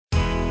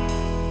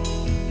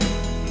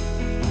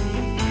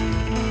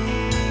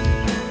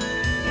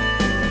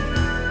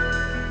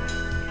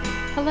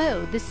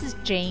Hello, this is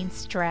Jane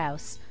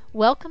Strauss.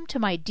 Welcome to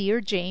my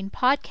Dear Jane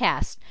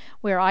podcast,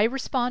 where I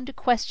respond to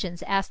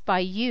questions asked by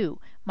you,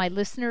 my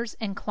listeners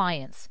and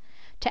clients.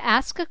 To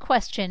ask a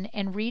question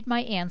and read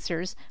my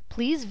answers,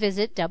 please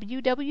visit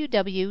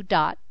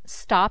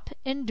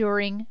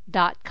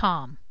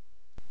www.stopenduring.com.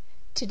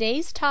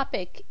 Today's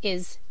topic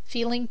is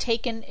feeling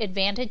taken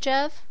advantage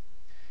of.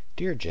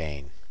 Dear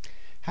Jane,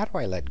 how do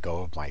I let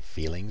go of my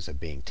feelings of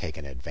being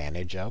taken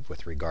advantage of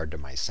with regard to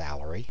my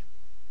salary?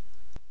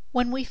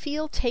 When we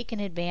feel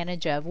taken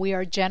advantage of, we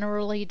are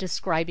generally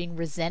describing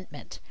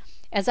resentment.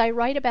 As I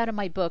write about in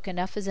my book,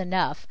 Enough is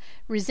Enough,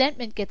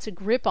 resentment gets a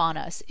grip on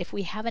us if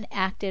we haven't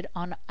acted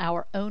on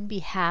our own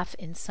behalf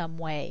in some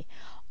way.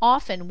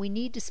 Often we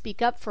need to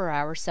speak up for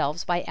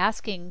ourselves by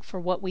asking for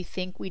what we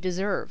think we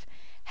deserve.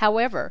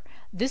 However,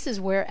 this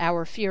is where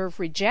our fear of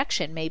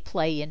rejection may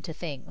play into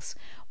things.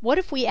 What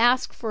if we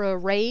ask for a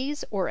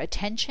raise or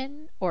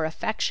attention or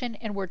affection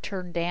and we're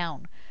turned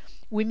down?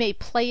 We may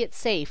play it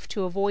safe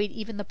to avoid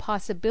even the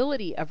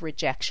possibility of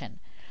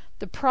rejection.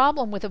 The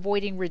problem with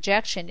avoiding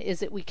rejection is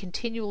that we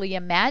continually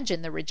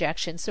imagine the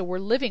rejection, so we're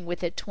living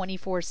with it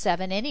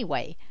 24/7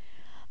 anyway.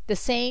 The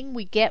saying,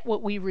 "we get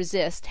what we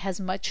resist,"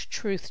 has much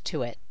truth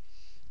to it.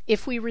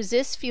 If we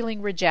resist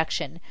feeling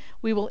rejection,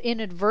 we will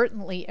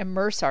inadvertently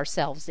immerse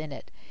ourselves in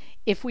it.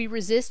 If we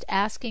resist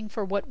asking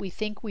for what we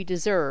think we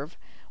deserve,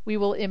 we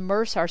will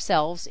immerse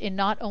ourselves in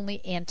not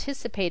only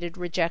anticipated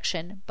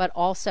rejection, but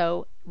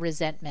also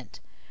resentment.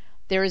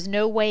 There is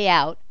no way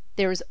out.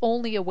 There is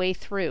only a way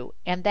through,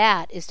 and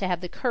that is to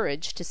have the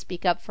courage to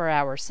speak up for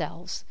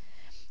ourselves.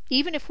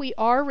 Even if we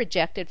are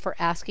rejected for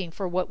asking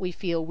for what we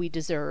feel we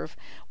deserve,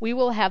 we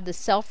will have the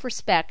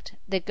self-respect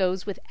that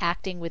goes with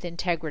acting with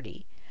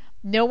integrity.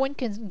 No one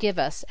can give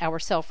us our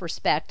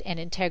self-respect and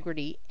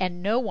integrity,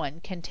 and no one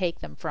can take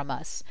them from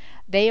us.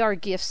 They are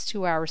gifts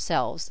to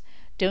ourselves.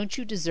 Don't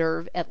you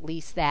deserve at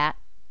least that?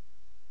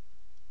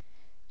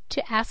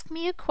 To ask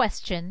me a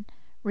question,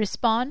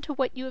 respond to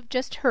what you have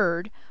just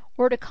heard,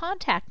 or to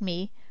contact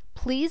me,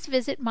 please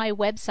visit my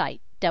website,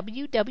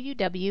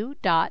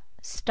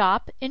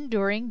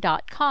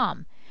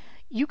 www.stopenduring.com.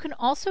 You can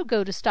also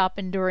go to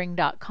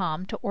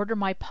stopenduring.com to order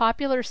my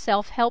popular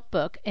self-help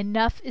book,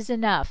 Enough is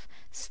Enough.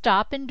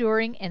 Stop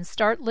enduring and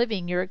start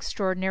living your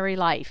extraordinary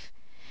life.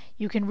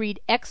 You can read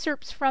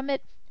excerpts from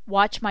it,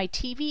 watch my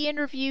TV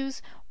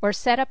interviews, or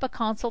set up a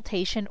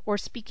consultation or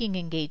speaking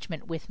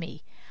engagement with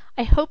me.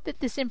 I hope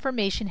that this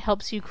information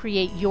helps you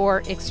create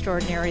your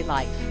extraordinary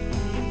life.